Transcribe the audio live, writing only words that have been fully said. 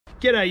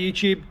G'day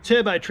YouTube,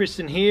 Turbo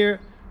Tristan here.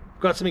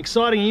 Got some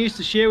exciting news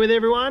to share with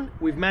everyone.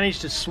 We've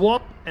managed to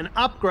swap and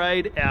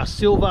upgrade our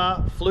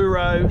silver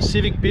fluoro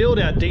Civic build,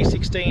 our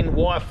D16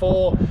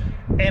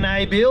 Y4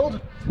 NA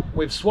build.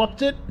 We've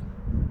swapped it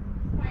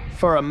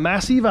for a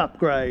massive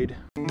upgrade.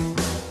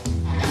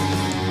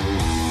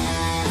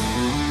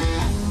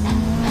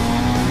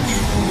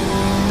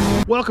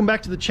 Welcome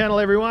back to the channel,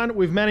 everyone.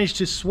 We've managed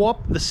to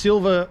swap the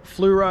silver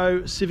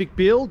fluoro Civic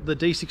build, the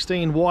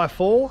D16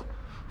 Y4,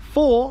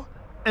 for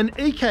an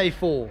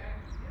EK4.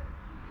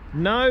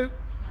 No,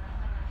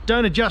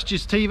 don't adjust your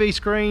TV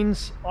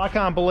screens. I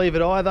can't believe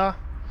it either.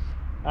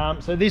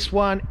 So this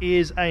one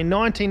is a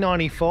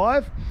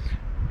 1995.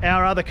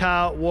 Our other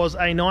car was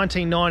a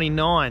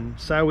 1999.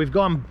 So we've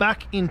gone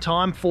back in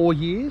time 4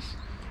 years,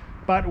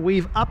 but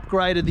we've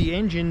upgraded the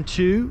engine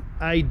to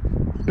a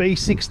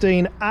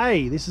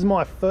B16A. This is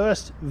my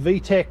first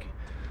Vtec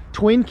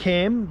twin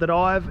cam that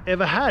I've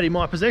ever had in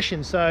my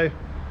possession. So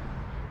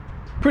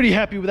pretty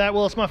happy with that.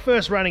 Well, it's my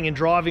first running and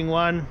driving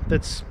one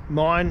that's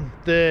mine.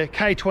 The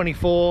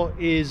K24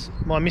 is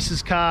my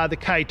missus' car, the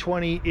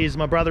K20 is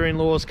my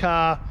brother-in-law's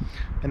car,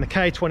 and the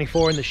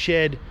K24 in the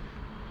shed,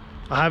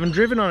 I haven't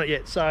driven on it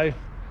yet, so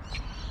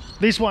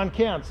this one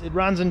counts. It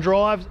runs and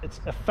drives.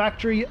 It's a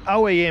factory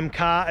OEM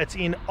car. It's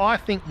in, I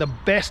think, the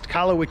best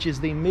color, which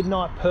is the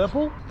midnight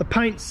purple. The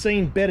paint's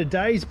seen better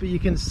days, but you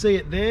can see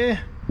it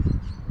there.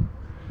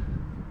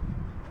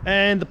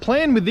 And the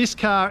plan with this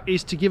car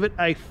is to give it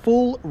a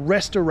full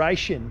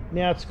restoration.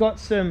 Now, it's got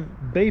some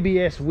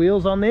BBS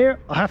wheels on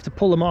there. I have to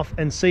pull them off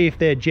and see if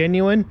they're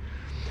genuine.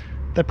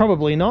 They're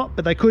probably not,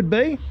 but they could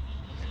be.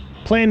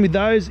 Plan with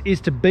those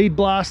is to bead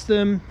blast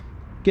them,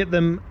 get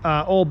them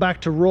all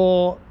back to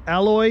raw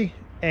alloy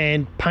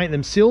and paint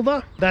them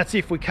silver. That's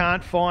if we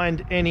can't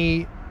find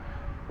any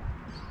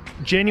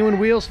genuine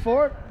wheels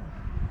for it.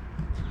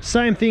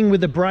 Same thing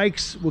with the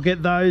brakes. We'll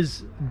get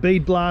those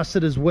bead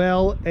blasted as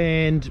well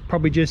and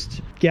probably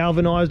just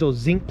galvanized or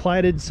zinc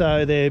plated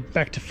so they're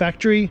back to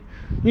factory.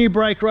 New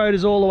brake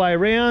rotors all the way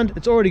around.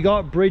 It's already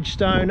got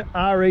Bridgestone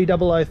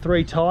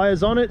RE003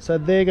 tires on it, so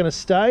they're going to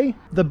stay.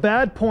 The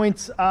bad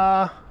points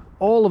are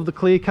all of the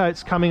clear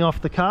coats coming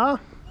off the car,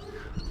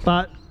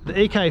 but the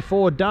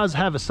EK4 does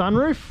have a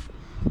sunroof.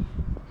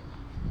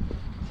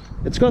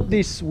 It's got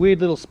this weird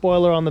little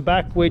spoiler on the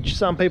back, which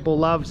some people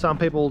love, some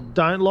people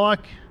don't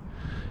like.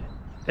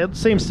 It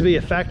seems to be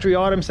a factory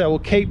item, so we'll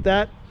keep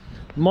that.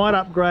 Might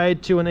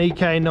upgrade to an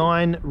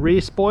EK9 rear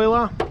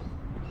spoiler,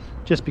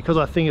 just because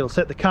I think it'll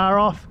set the car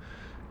off.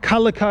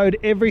 Color code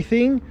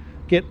everything,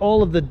 get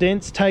all of the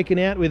dents taken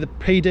out with a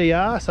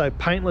PDR, so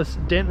paintless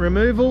dent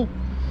removal.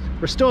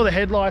 Restore the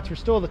headlights,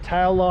 restore the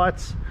tail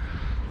lights.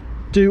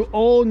 Do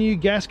all new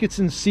gaskets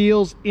and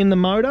seals in the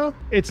motor.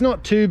 It's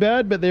not too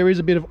bad, but there is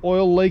a bit of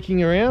oil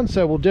leaking around,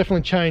 so we'll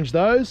definitely change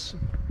those.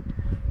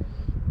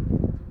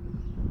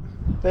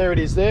 There it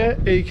is there,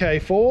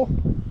 EK4.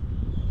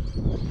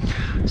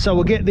 So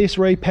we'll get this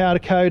re-powder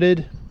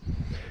coated.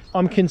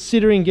 I'm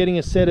considering getting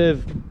a set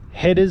of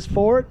headers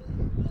for it,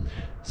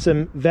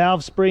 some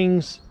valve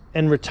springs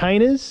and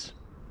retainers,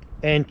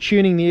 and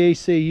tuning the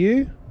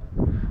ECU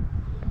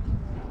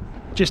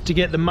just to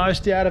get the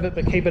most out of it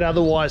but keep it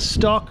otherwise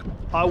stock.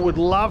 I would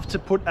love to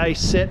put a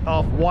set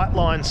of white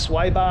line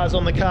sway bars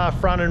on the car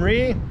front and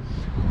rear,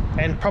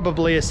 and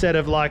probably a set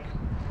of like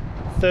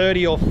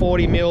 30 or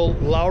 40 mil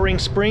lowering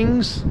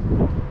springs,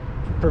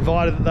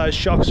 provided that those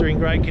shocks are in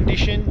great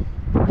condition,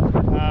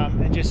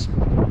 and just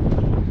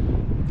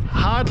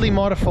hardly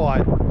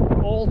modified,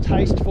 all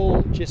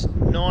tasteful, just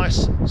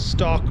nice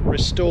stock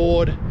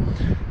restored.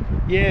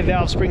 Yeah,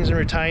 valve springs and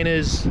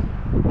retainers,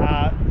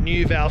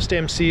 new valve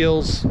stem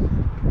seals,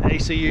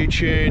 ECU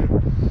tune,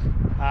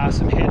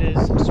 some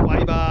headers, some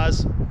sway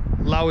bars,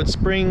 lowered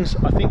springs.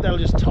 I think that'll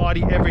just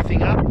tidy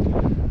everything up.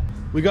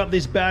 We got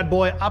this bad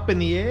boy up in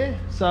the air,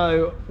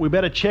 so we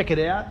better check it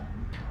out.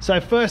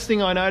 So first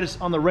thing I noticed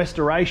on the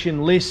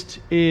restoration list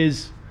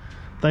is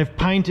they've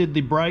painted the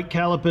brake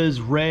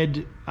calipers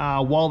red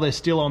while they're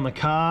still on the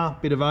car.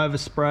 Bit of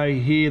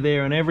overspray here,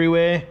 there and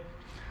everywhere.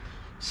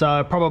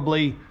 So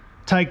probably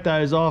take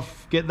those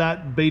off, get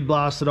that bead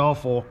blasted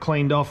off or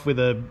cleaned off with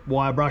a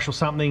wire brush or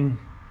something,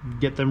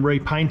 get them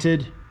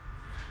repainted.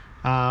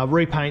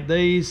 Repaint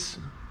these,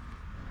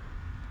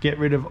 get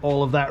rid of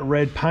all of that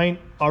red paint.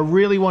 I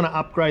really want to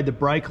upgrade the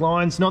brake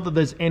lines. Not that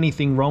there's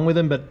anything wrong with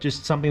them, but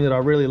just something that I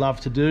really love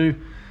to do.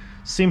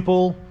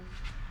 Simple,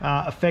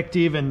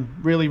 effective, and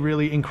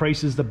really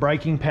increases the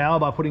braking power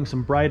by putting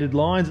some braided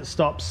lines. It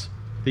stops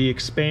the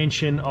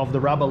expansion of the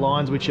rubber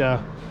lines, which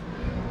are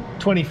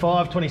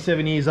 25,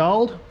 27 years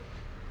old.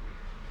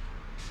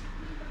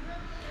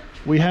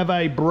 We have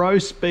a Bro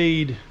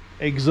Speed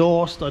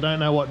exhaust. I don't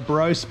know what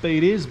Bro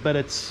Speed is, but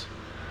it's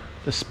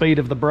the speed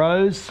of the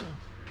bros.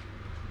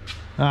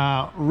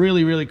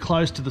 Really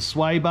close to the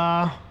sway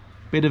bar.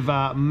 Bit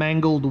of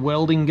mangled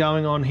welding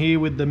going on here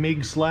with the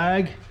MIG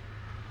slag.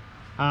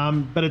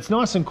 But it's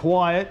nice and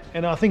quiet,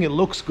 and I think it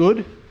looks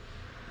good.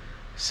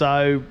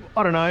 So,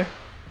 I don't know.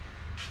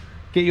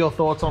 Get your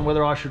thoughts on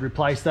whether I should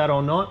replace that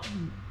or not.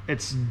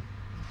 It's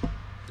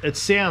it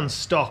sounds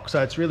stock,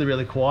 so it's really,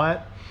 really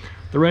quiet.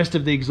 The rest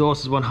of the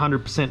exhaust is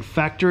 100%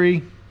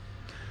 factory.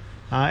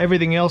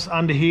 Everything else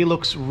under here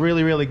looks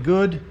really, really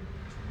good.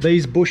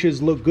 These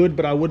bushes look good,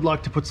 but I would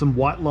like to put some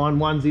white line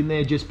ones in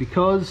there just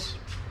because.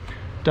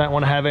 Don't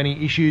want to have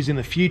any issues in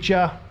the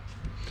future.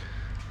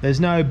 There's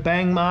no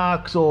bang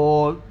marks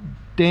or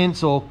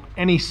dents or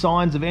any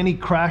signs of any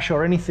crash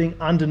or anything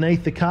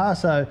underneath the car,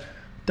 so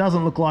it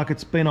doesn't look like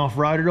it's been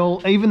off-road at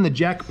all. Even the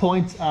jack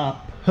points are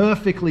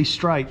perfectly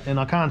straight, and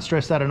I can't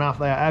stress that enough.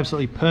 They are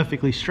absolutely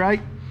perfectly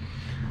straight.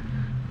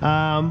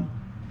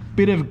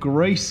 Bit of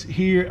grease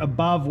here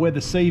above where the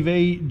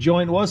CV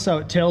joint was, so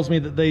it tells me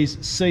that these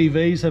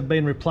CVs have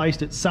been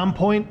replaced at some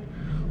point.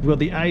 We've got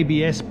the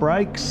ABS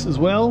brakes as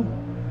well.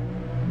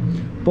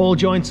 Ball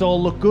joints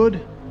all look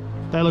good.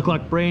 They look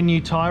like brand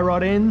new tie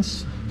rod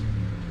ends.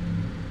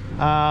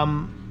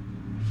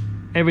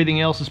 Everything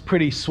else is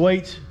pretty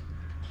sweet.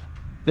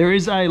 There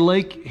is a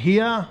leak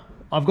here.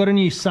 I've got a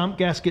new sump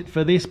gasket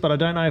for this, but I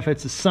don't know if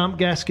it's a sump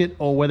gasket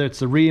or whether it's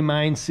the rear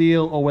main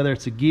seal or whether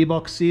it's a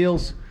gearbox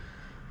seals.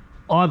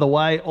 Either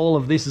way, all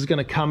of this is going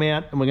to come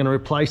out and we're going to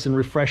replace and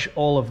refresh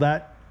all of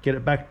that, get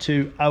it back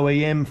to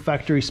OEM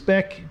factory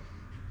spec.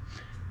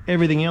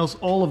 Everything else,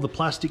 all of the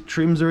plastic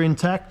trims are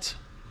intact.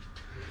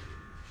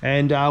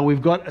 And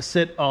we've got a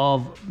set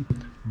of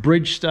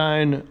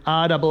Bridgestone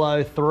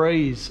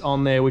R003s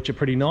on there, which are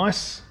pretty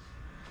nice.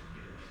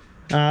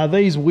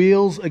 These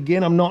wheels,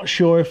 again, I'm not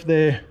sure if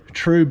they're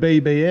true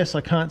BBS.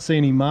 I can't see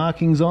any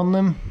markings on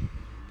them.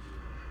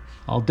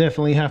 I'll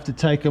definitely have to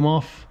take them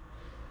off.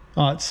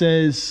 Oh, it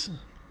says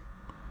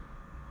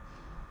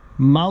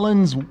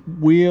Mullins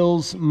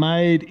wheels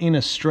made in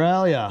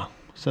Australia.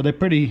 So they're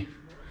pretty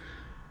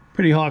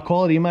high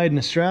quality, made in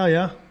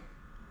Australia.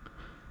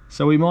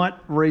 So we might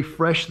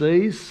refresh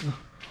these.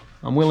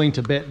 I'm willing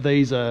to bet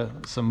these are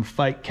some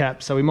fake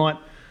caps. So we might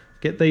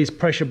get these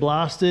pressure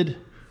blasted,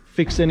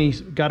 fix any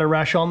gutter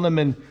rash on them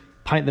and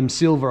paint them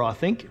silver, I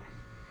think.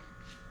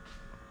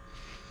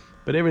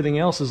 But everything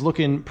else is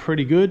looking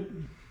pretty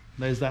good.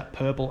 There's that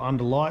purple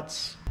under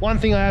lights. One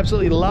thing I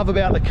absolutely love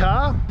about the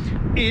car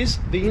is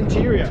the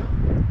interior.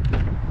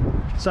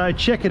 So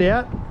check it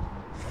out,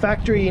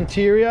 factory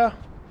interior.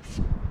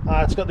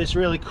 It's got this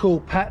really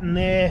cool pattern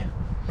there.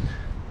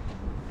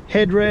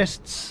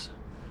 Headrests,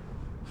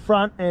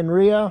 front and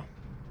rear,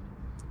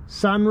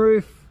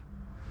 sunroof.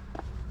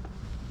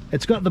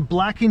 It's got the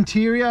black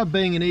interior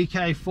being an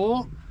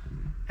EK4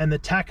 and the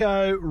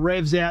tacho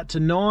revs out to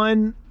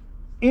 9.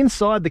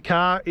 Inside the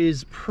car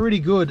is pretty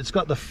good. It's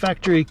got the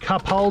factory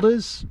cup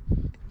holders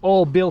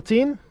all built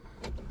in.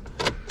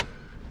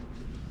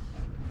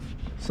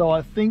 So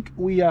I think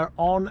we are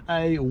on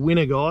a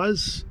winner,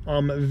 guys.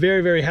 I'm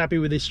very, very happy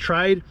with this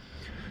trade.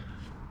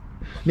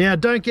 Now,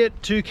 don't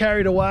get too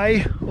carried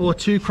away or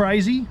too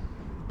crazy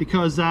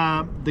because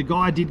the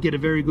guy did get a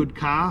very good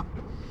car.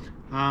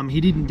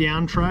 He didn't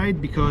down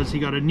trade because he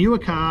got a newer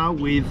car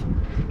with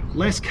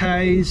less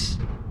Ks.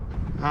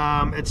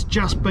 It's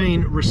just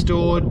been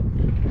restored.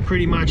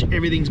 Pretty much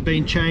everything's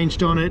been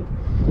changed on it.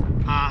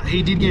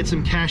 He did get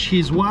some cash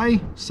his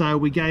way, so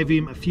we gave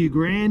him a few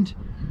grand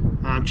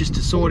just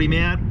to sort him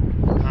out.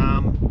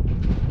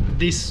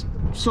 This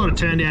sort of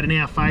turned out in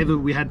our favor.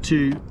 We had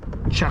to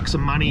chuck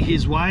some money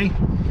his way.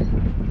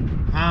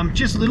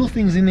 Just little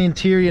things in the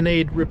interior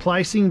need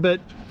replacing,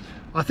 but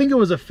I think it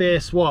was a fair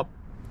swap.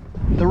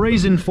 The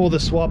reason for the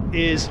swap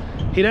is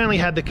he'd only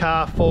had the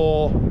car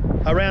for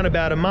around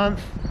about a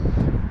month.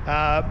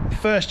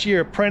 First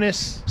year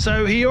apprentice,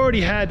 so he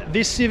already had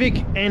this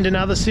Civic and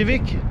another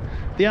Civic.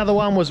 The other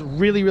one was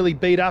really, really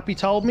beat up, he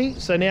told me.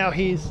 So now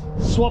he's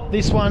swapped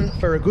this one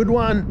for a good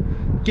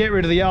one, get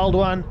rid of the old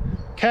one,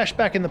 cash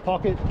back in the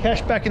pocket,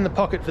 cash back in the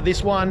pocket for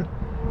this one.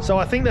 So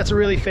I think that's a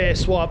really fair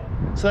swap.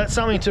 So that's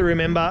something to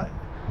remember.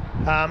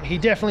 He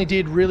definitely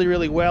did really,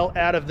 really well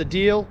out of the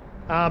deal.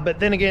 But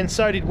then again,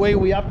 so did we.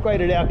 We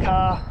upgraded our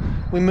car.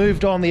 We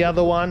moved on the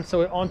other one, so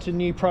we're on to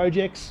new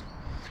projects.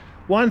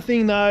 One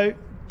thing though,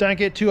 don't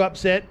get too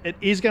upset. It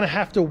is going to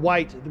have to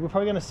wait. We're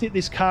probably going to sit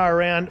this car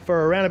around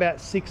for around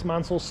about 6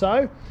 months or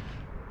so.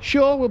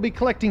 Sure, we'll be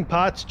collecting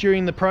parts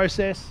during the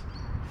process,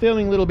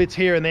 filming little bits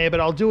here and there,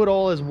 but I'll do it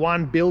all as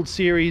one build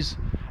series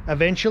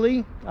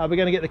eventually. We're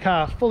going to get the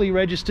car fully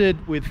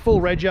registered with full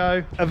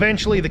rego.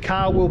 Eventually the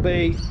car will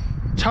be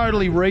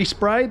totally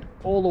resprayed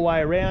all the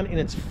way around in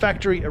its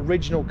factory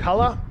original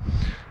color.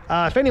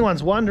 If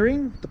anyone's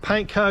wondering, the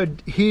paint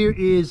code here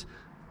is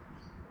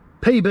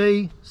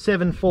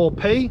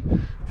PB74P,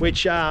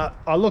 which I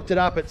looked it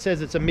up. It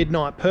says it's a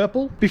midnight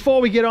purple.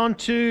 Before we get on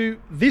to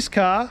this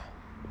car,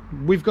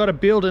 we've got to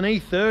build an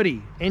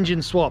E30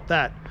 engine swap.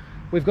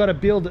 We've got to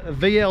build a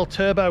VL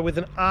turbo with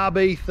an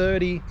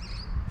RB30.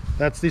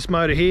 That's this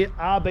motor here,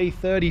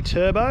 RB30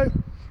 turbo.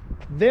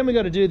 Then we've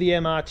got to do the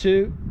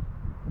MR2.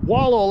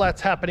 While all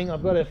that's happening,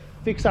 I've got to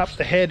fix up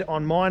the head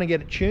on mine and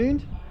get it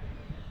tuned.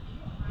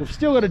 We've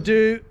still got to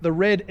do the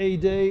red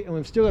ED, and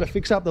we've still got to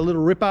fix up the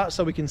little ripper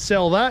so we can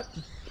sell that.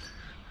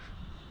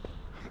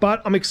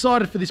 But I'm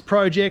excited for this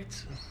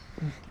project.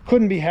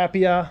 Couldn't be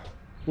happier.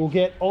 We'll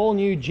get all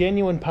new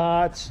genuine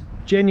parts,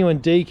 genuine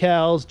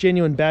decals,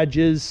 genuine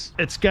badges.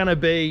 It's gonna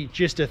be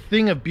just a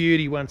thing of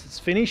beauty once it's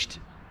finished,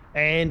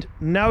 and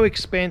no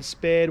expense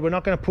spared. We're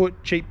not gonna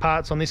put cheap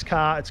parts on this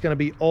car. It's gonna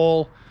be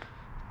all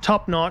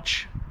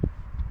top-notch,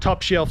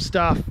 top-shelf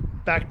stuff,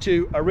 back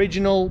to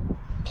original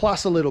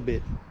plus a little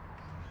bit.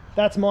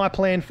 That's my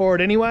plan for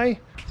it anyway.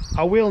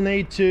 I will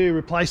need to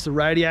replace the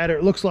radiator.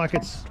 It looks like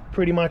it's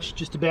pretty much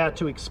just about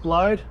to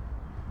explode.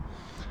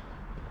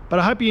 But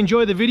I hope you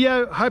enjoyed the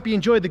video. I hope you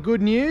enjoyed the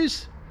good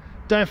news.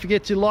 Don't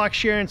forget to like,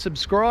 share, and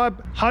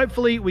subscribe.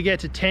 Hopefully we get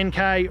to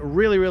 10K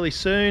really, really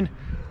soon.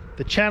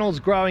 The channel's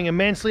growing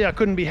immensely. I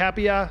couldn't be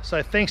happier.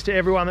 So thanks to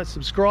everyone that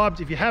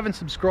subscribed. If you haven't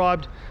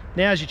subscribed,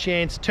 now's your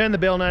chance. Turn the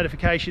bell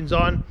notifications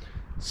on,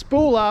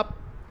 spool up,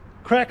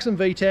 crack some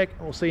Vtec,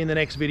 and we'll see you in the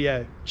next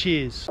video.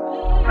 Cheers.